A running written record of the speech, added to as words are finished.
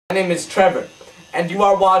My name is Trevor, and you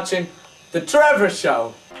are watching The Trevor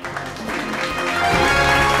Show. Today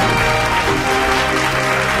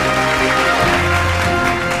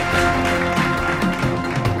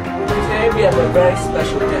we have a very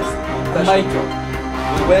special guest, Michael,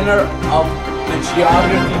 the winner of the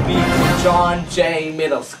Geography Bee from John Jay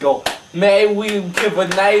Middle School. May we give a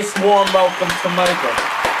nice warm welcome to Michael.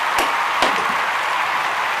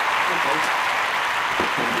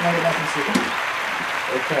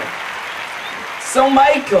 Okay. So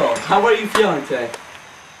Michael, how are you feeling today?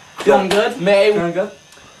 Feeling good? Feeling good?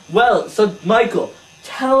 Well, so Michael,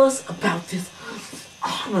 tell us about this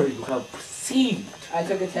honor you have received. I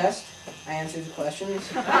took a test, I answered the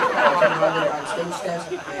questions, I took another on stage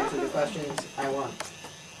test, I answered the questions, I won.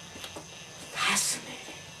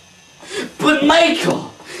 Fascinating. But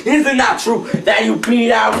Michael, isn't that true that you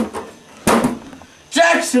beat out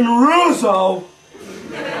Jackson Russo?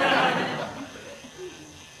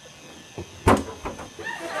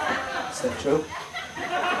 Is that true?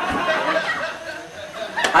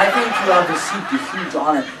 I think you have received a huge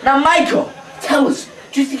honor. Now Michael, tell us,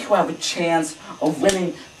 do you think you have a chance of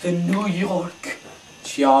winning the New York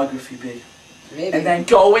Geography Bee? Maybe. And then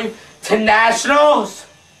going to nationals?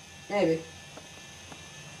 Maybe.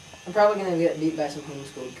 I'm probably gonna get beat by some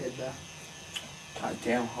homeschooled kid though.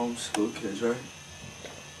 Goddamn homeschool kids, right?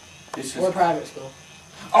 This Or private school.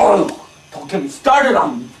 Oh, don't get me started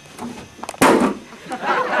on me.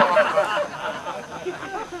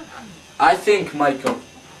 I think, Michael,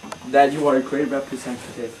 that you are a great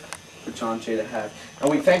representative for John Jay to have. And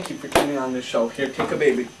we thank you for coming on the show. Here, take a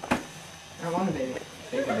baby. I want a baby.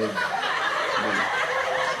 Take a baby.